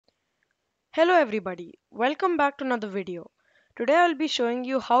Hello everybody, welcome back to another video. Today I'll be showing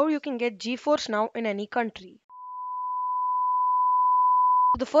you how you can get GeForce Now in any country.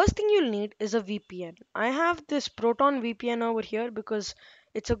 The first thing you'll need is a VPN. I have this Proton VPN over here because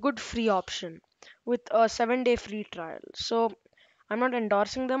it's a good free option with a 7-day free trial. So I'm not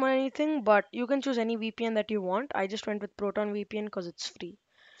endorsing them or anything, but you can choose any VPN that you want. I just went with Proton VPN because it's free.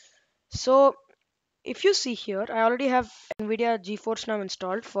 So if you see here, I already have NVIDIA GeForce Now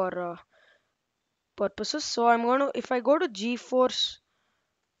installed for purposes. So if I go to GeForce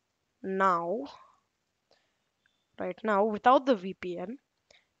Now, right now without the VPN,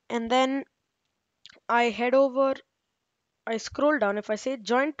 and then I head over, I scroll down. If I say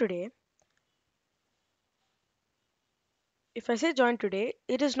join today,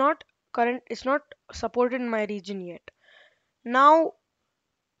 it is not current, it's not supported in my region yet. Now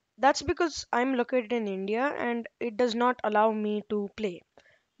that's because I'm located in India and it does not allow me to play,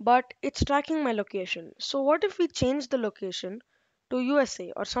 but it's tracking my location. So what if we change the location to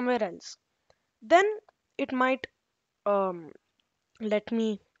USA or somewhere else? Then it might um, let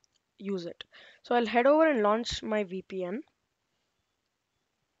me use it. So I'll head over and launch my VPN.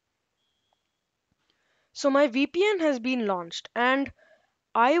 So my VPN has been launched and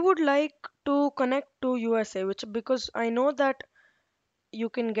I would like to connect to USA, which because I know that you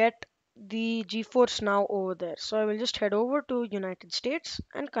can get the GeForce Now over there. So I will just head over to United States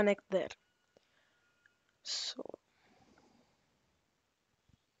and connect there. So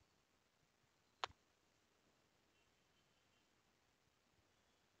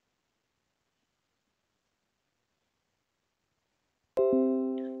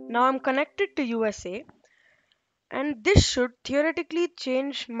now I'm connected to USA and this should theoretically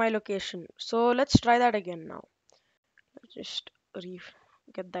change my location. So let's try that again now. Just re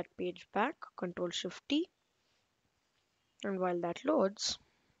get that page back, Control Shift T, and while that loads,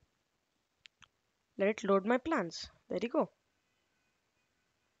 let it load my plans. There you go.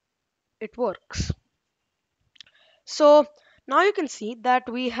 It works. So now you can see that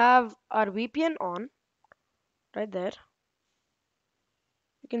we have our VPN on right there.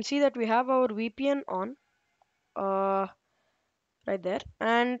 You can see that we have our VPN on uh, right there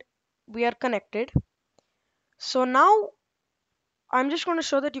and we are connected. So now I'm just going to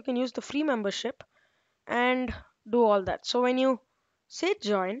show that you can use the free membership and do all that. So when you say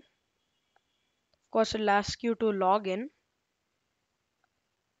join, of course it'll ask you to log in,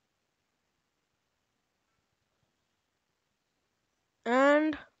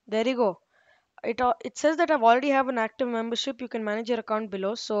 and there you go. It says that I've already have an active membership. You can manage your account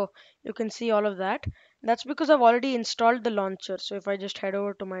below, so you can see all of that. That's because I've already installed the launcher. So if I just head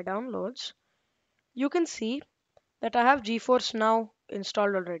over to my downloads, you can see that I have GeForce Now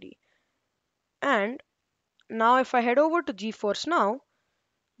installed already. And now if I head over to GeForce Now,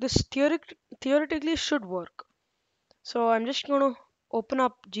 this theoretically should work. So I'm just going to open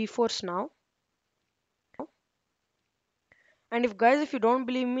up GeForce Now. And if you don't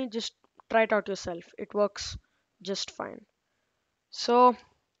believe me, just try it out yourself. It works just fine. So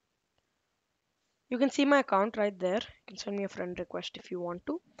you can see my account right there. You can send me a friend request if you want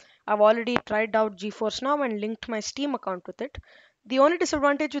to. I've already tried out GeForce Now and linked my Steam account with it. The only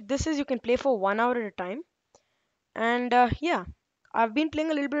disadvantage with this is you can play for 1 hour at a time. And yeah, I've been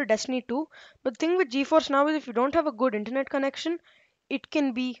playing a little bit of Destiny 2. But the thing with GeForce Now is if you don't have a good internet connection, it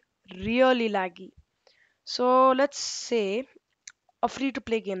can be really laggy. So let's say a free to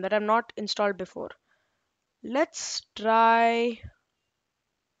play game that I've not installed before. Let's try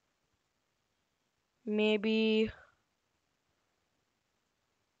maybe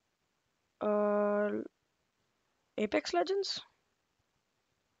uh, Apex Legends.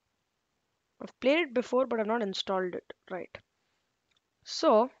 I've played it before, but I've not installed it. Right.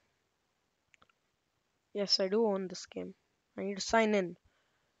 So, yes, I do own this game. I need to sign in.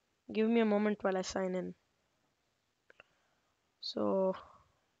 Give me a moment while I sign in. So,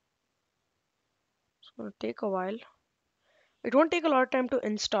 it's going to take a while. It won't take a lot of time to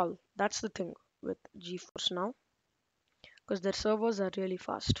install. That's the thing with GeForce Now, because their servers are really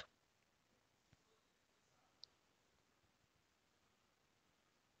fast.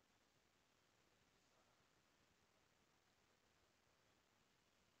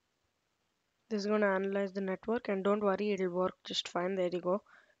 This is going to analyze the network, and don't worry, it'll work just fine. There you go.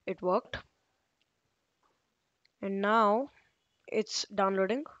 It worked. And now it's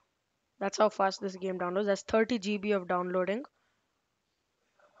downloading. That's how fast this game downloads. That's 30 GB of downloading.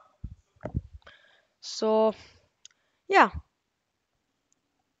 So, yeah,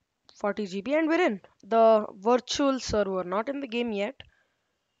 40 GB, and we're in the virtual server, not in the game yet,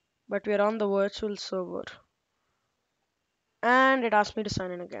 but we're on the virtual server. And it asked me to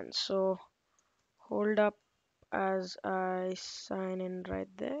sign in again. So Hold up as I sign in right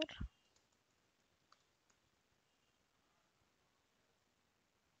there.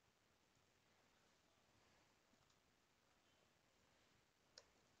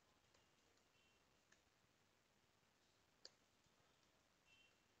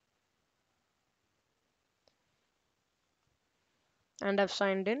 And I've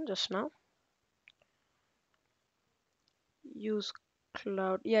signed in just now. Use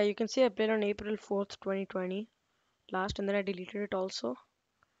cloud. Yeah, you can see I played on April 4th, 2020 last, and then I deleted it also.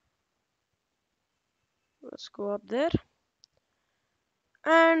 Let's go up there.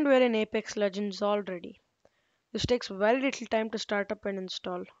 And we're in Apex Legends already. This takes very little time to start up and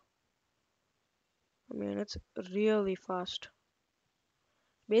install. I mean, it's really fast.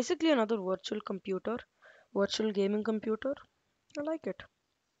 Basically, another virtual computer, virtual gaming computer. I like it.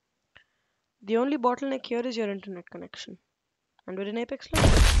 The only bottleneck here is your internet connection. And we're in Apex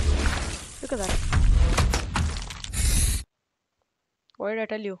Legends. Look at that. What did I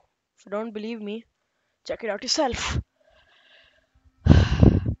tell you? If you don't believe me, check it out yourself.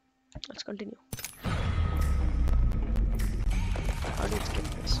 Let's continue. How do you skip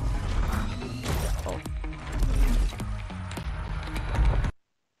this? Oh,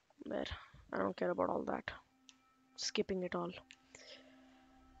 there. I don't care about all that. Skipping it all.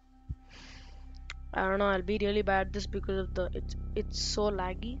 I don't know. I'll be really bad at this because of the it's so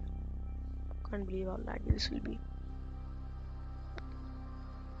laggy. Can't believe how laggy this will be.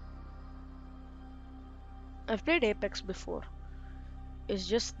 I've played Apex before. It's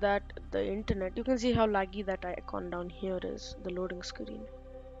just that the internet. You can see how laggy that icon down here is. The loading screen.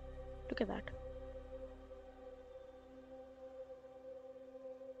 Look at that.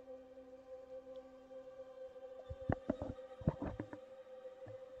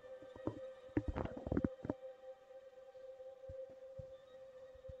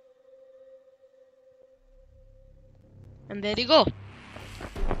 And there you go.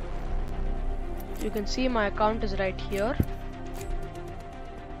 You can see my account is right here.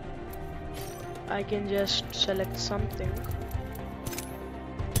 I can just select something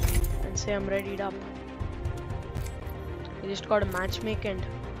and say I'm readied up. You just gotta matchmake and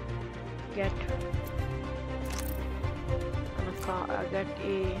get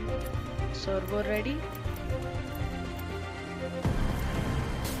a server ready.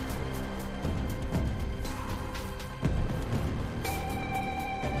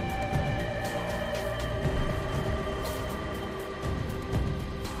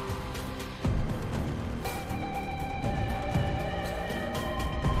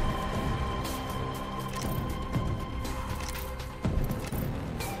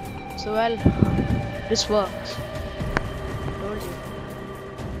 So well, this works. Told you.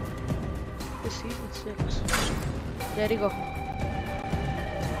 This season 6. There you go.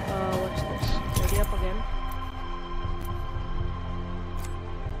 What's this? Ready up again.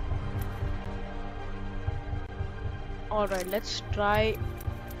 Alright, let's try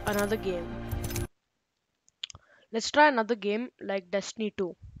another game. Let's try another game like Destiny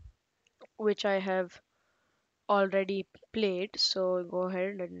 2, which I have already played. So go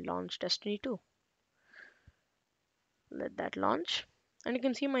ahead and launch Destiny 2. Let that launch. And you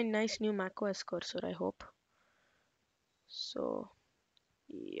can see my nice new macOS cursor, I hope. So,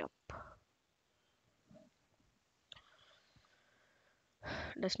 yep.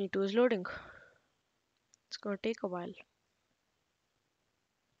 Destiny 2 is loading. It's gonna take a while.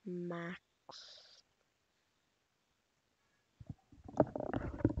 Max.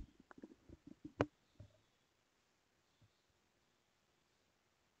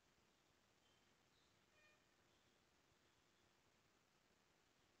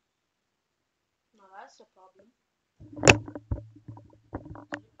 Now that's the problem.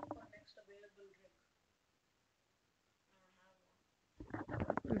 Next available rig.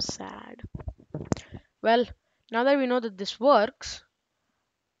 I'm sad. Well, now that we know that this works,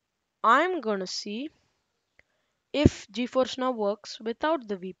 I'm gonna see if GeForce now works without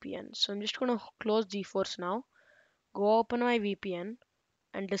the VPN. So I'm just gonna close GeForce now, go open my VPN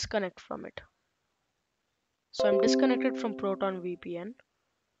and disconnect from it. So I'm disconnected from Proton VPN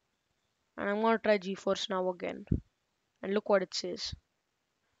and I'm gonna try GeForce now again. And look what it says.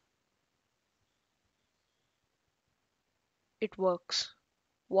 It works.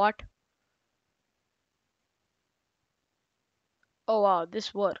 What? Oh wow,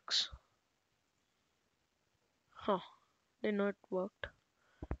 this works. Huh, didn't know it worked.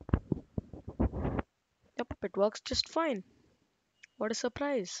 Yep, it works just fine. What a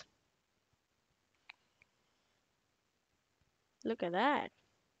surprise. Look at that.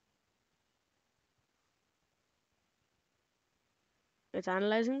 It's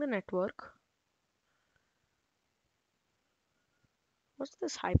analyzing the network. What's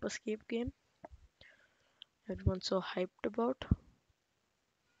this hyperscape game everyone's so hyped about?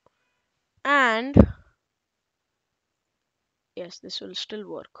 And yes, this will still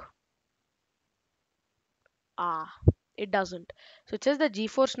work. Ah, it doesn't. So it says that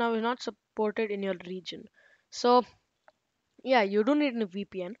GeForce now is not supported in your region. So yeah, you do need a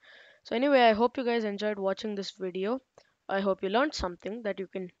VPN. So anyway, I hope you guys enjoyed watching this video. I hope you learned something that you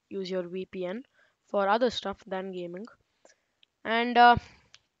can use your VPN for other stuff than gaming. And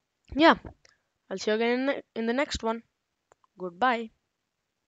yeah, I'll see you again in the next one. Goodbye.